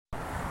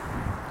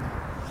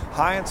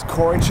Hi, it's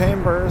Corey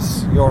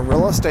Chambers, your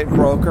real estate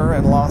broker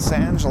in Los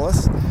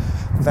Angeles.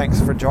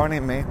 Thanks for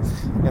joining me.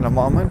 In a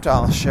moment,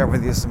 I'll share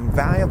with you some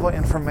valuable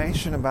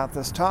information about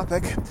this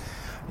topic.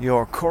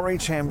 Your Corey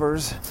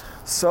Chambers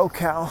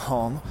SoCal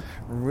Home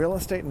real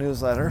estate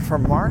newsletter for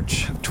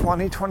March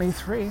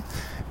 2023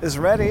 is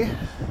ready.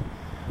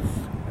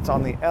 It's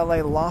on the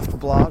LA Loft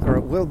blog, or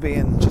it will be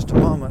in just a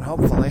moment,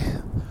 hopefully,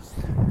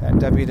 at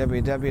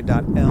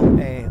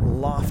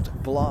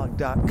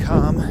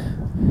www.laloftblog.com.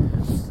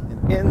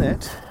 And in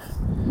it,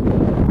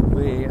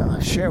 we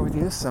share with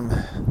you some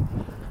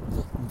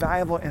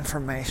valuable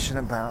information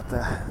about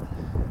the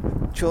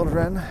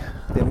children,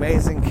 the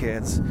amazing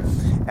kids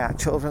at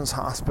Children's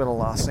Hospital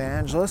Los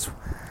Angeles,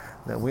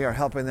 that we are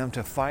helping them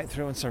to fight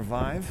through and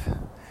survive.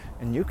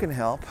 And you can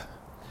help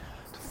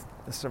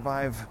to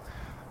survive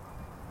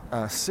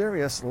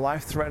serious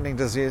life-threatening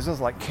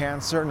diseases like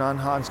cancer,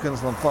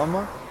 non-Hodgkin's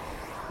lymphoma,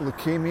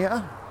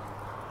 leukemia.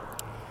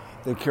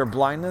 They cure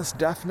blindness,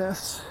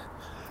 deafness,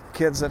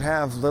 kids that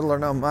have little or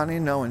no money,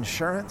 no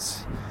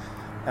insurance,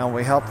 and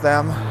we help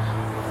them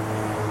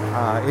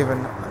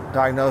even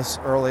diagnose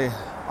early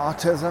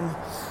autism,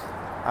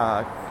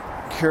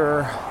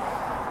 cure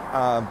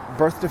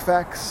birth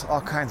defects,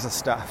 all kinds of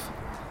stuff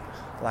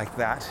like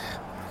that.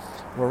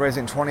 We're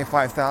raising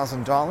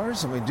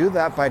 $25,000, and we do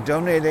that by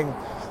donating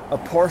a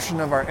portion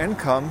of our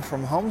income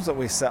from homes that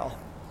we sell.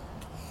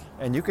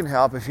 And you can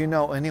help if you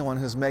know anyone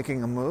who's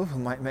making a move, who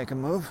might make a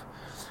move.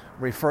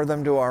 Refer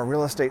them to our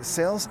real estate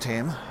sales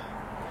team.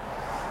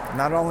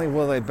 Not only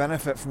will they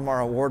benefit from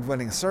our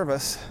award-winning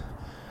service,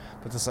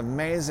 but this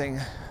amazing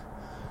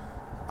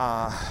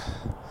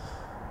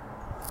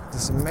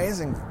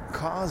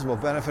cause will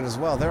benefit as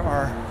well.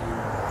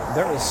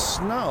 There is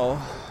snow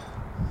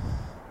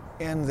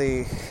in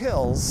the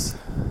hills,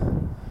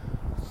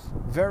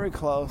 very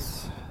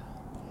close,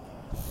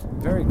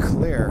 very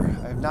clear.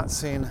 I have not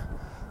seen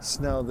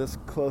snow this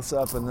close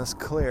up and this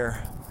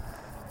clear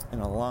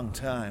in a long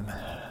time,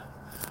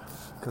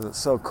 because it's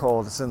so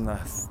cold. It's in the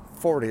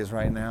 40s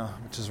right now,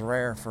 which is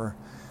rare for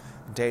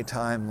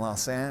daytime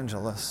Los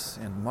Angeles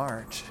in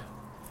March.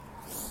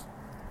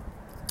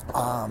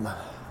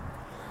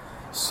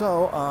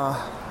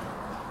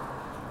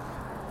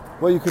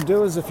 What you could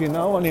do is, if you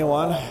know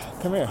anyone,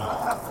 come here.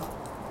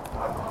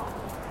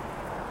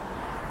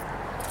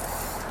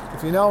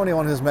 If you know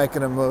anyone who's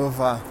making a move,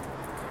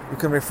 you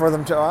can refer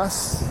them to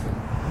us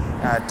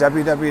at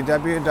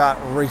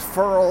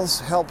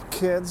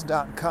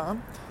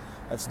www.referralshelpkids.com.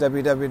 That's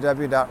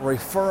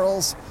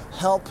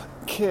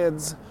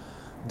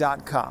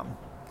www.referralshelpkids.com.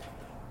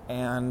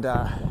 And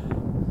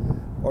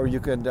or you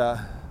could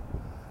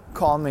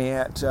call me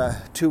at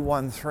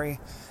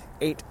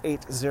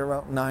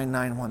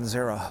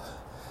 213-880-9910.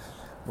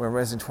 We're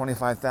raising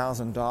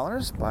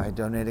 $25,000 by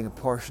donating a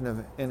portion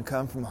of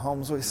income from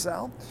homes we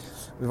sell.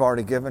 We've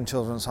already given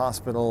Children's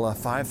Hospital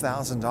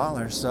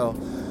 $5,000, so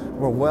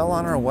we're well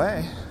on our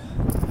way.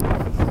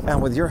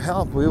 And with your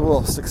help, we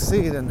will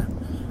succeed in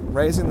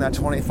raising that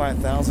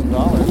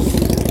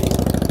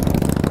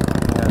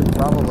 $25,000 and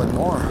probably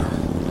more.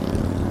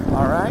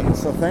 All right,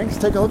 so thanks.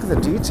 Take a look at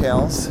the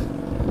details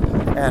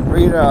and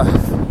read a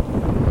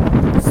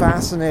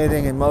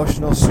fascinating,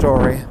 emotional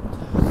story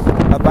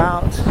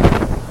about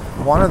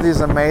one of these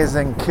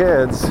amazing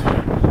kids. It'll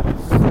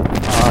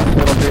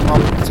be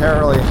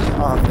momentarily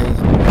on the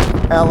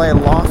LA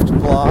Loft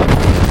blog.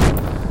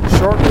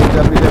 Shortly,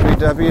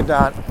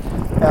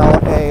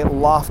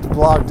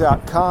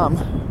 www.laloftblog.com.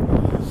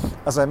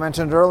 As I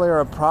mentioned earlier,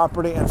 a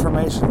property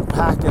information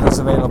packet is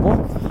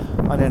available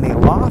on any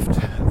loft,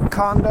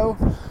 condo,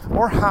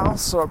 or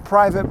house, or a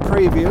private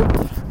preview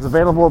is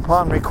available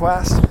upon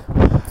request.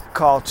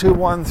 Call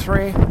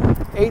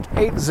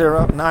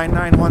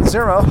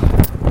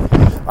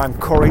 213-880-9910. I'm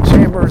Corey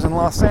Chambers in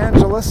Los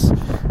Angeles,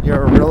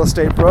 your real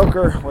estate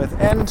broker with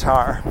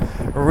NTAR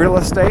Real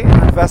Estate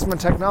and Investment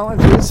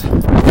Technologies.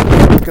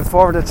 Looking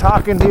forward to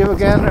talking to you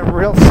again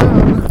real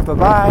soon.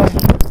 Bye-bye.